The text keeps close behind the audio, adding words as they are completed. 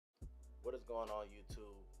going on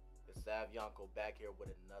YouTube? It's J.i.d back here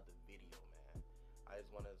with another video, man. I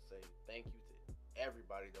just want to say thank you to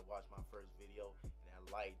everybody that watched my first video and that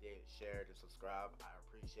liked it, shared, and subscribed. I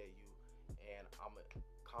appreciate you, and I'm gonna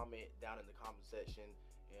comment down in the comment section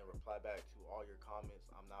and reply back to all your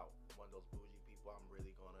comments. I'm not one of those bougie people. I'm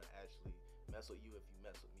really gonna actually mess with you if you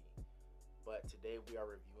mess with me. But today we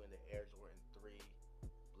are reviewing the Air Jordan 3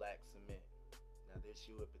 Black Cement. Now this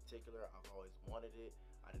shoe in particular, I've always wanted it.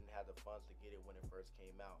 I didn't have the funds to get it when it first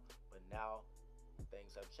came out, but now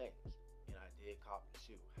things have changed, and I did cop the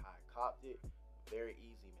shoe. How I copped it, very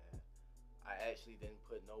easy, man. I actually didn't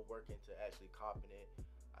put no work into actually copping it.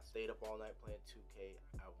 I stayed up all night playing 2K.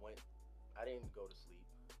 I didn't go to sleep,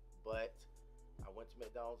 but I went to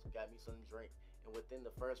McDonald's, got me some drink, and within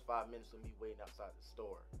the first 5 minutes of me waiting outside the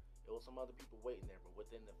store, there was some other people waiting there, but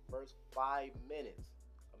within the first 5 minutes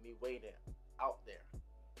of me waiting out there,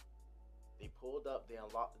 they pulled up, they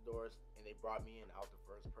unlocked the doors, and they brought me in out the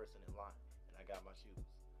first person in line, and I got my shoes.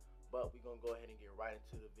 But we're gonna go ahead and get right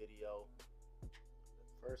into the video.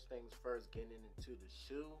 First things first, getting into the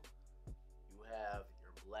shoe, you have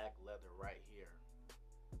your black leather right here.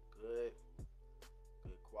 Good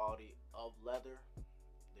quality of leather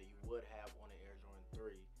that you would have on an Air Jordan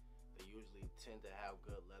 3. They usually tend to have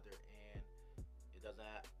good leather, and it doesn't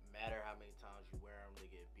matter how many times you wear them, they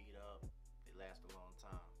get beat up, they last a long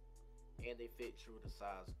time. And they fit true to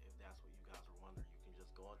size. If that's what you guys are wondering, you can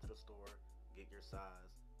just go into the store, get your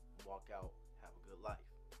size, walk out, have a good life.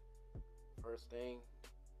 First thing,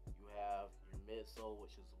 you have your midsole,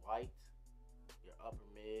 which is white. Your upper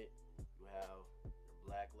mid, you have your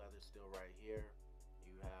black leather still right here.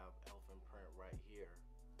 You have elephant print right here,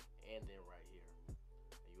 and then right here.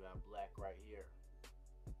 And you have black right here.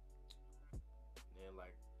 And then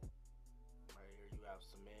like right here, you have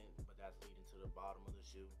cement, but that's leading to the bottom of the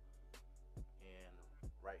shoe. And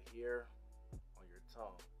right here on your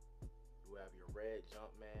tongue, you have your red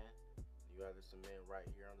Jumpman. You have the cement right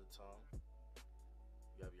here on the tongue.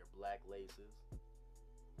 You have your black laces.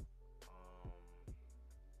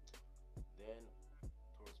 Then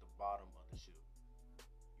towards the bottom of the shoe,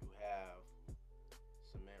 you have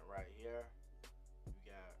cement right here. You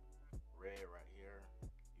got red right here.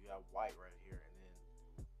 You have white right here, and then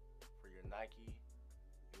for your Nike,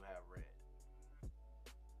 you have red.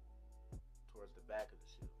 Towards the back of the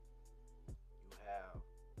shoe, you have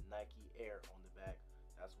Nike Air on the back.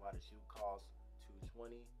 That's why the shoe costs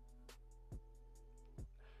 $220.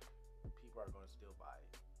 People are going to still buy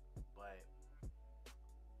it, but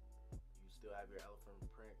you still have your elephant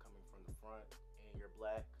print coming from the front and your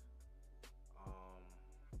black.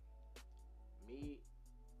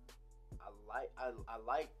 I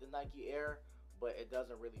like the Nike Air, but it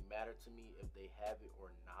doesn't really matter to me if they have it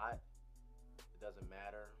or not. It doesn't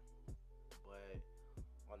matter. But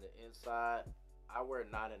on the inside, I wear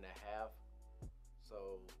 9.5,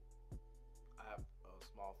 so I have a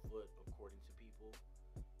small foot according to people.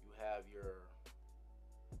 You have your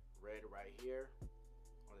red right here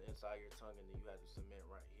on the inside of your tongue, and then you have the cement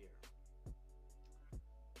right here.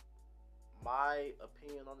 My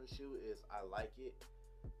opinion on the shoe is I like it.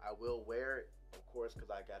 I will wear it, of course, because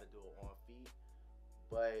I got to do it on feet,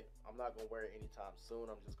 but I'm not going to wear it anytime soon.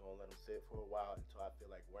 I'm just going to let them sit for a while until I feel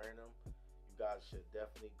like wearing them. You guys should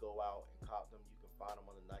definitely go out and cop them. You can find them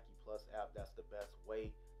on the Nike Plus app. That's the best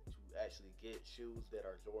way to actually get shoes that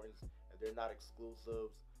are Jordans. If they're not exclusives,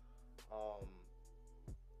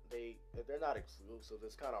 if they're not exclusives,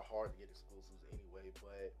 it's kind of hard to get exclusives anyway,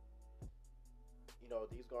 but you know,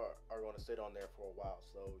 these are going to sit on there for a while,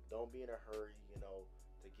 so don't be in a hurry, you know,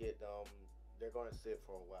 to get them. They're going to sit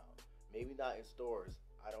for a while. Maybe not in stores.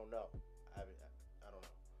 I don't know. I don't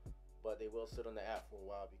know. But they will sit on the app for a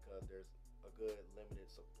while because there's a good limited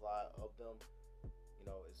supply of them. You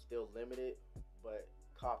know, it's still limited, but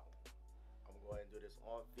cop them. I'm going to do this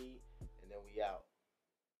on feet, and then we out.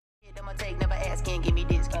 I'ma take, never ask, can't give me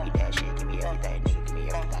this, give me that shit, give me everything, nigga, give me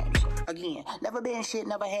everything, nigga. Again, never been shit,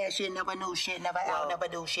 never had shit, never knew shit, never out, never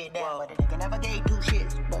do shit down, but a nigga never gave two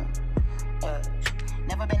shits, boom.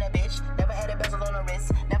 Never been a bitch, never had a bezel on the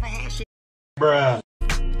wrist, never had shit. Bruh.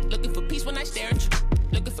 Looking for peace when I stare at you,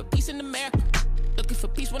 looking for peace in America, looking for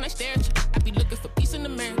peace when I stare at you, I be looking for peace in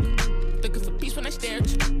America, looking for peace when I stare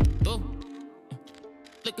at you,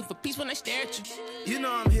 looking for peace when I stare at you. You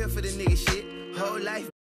know I'm here for the nigga shit, whole life.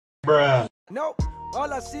 Bruh. Nope,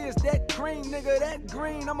 all I see is that cream, nigga, that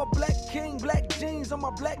green. I'm a black king, black jeans on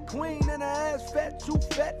my black queen, and her ass fat, too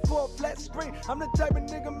fat for a flat screen. I'm the type of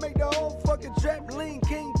nigga make the whole fucking trap lean.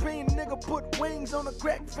 Kingpin, nigga put wings on a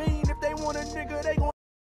crack fiend. If they want a nigga, they gon'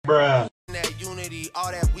 Bruh. That unity,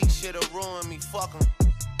 all that weak shit'll ruin me, fuck 'em.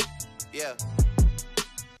 Yeah.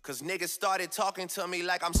 Cause niggas started talking to me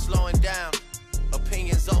like I'm slowing down.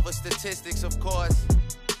 Opinions over statistics, of course.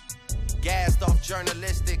 Gassed off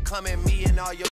journalistic, come at me and all your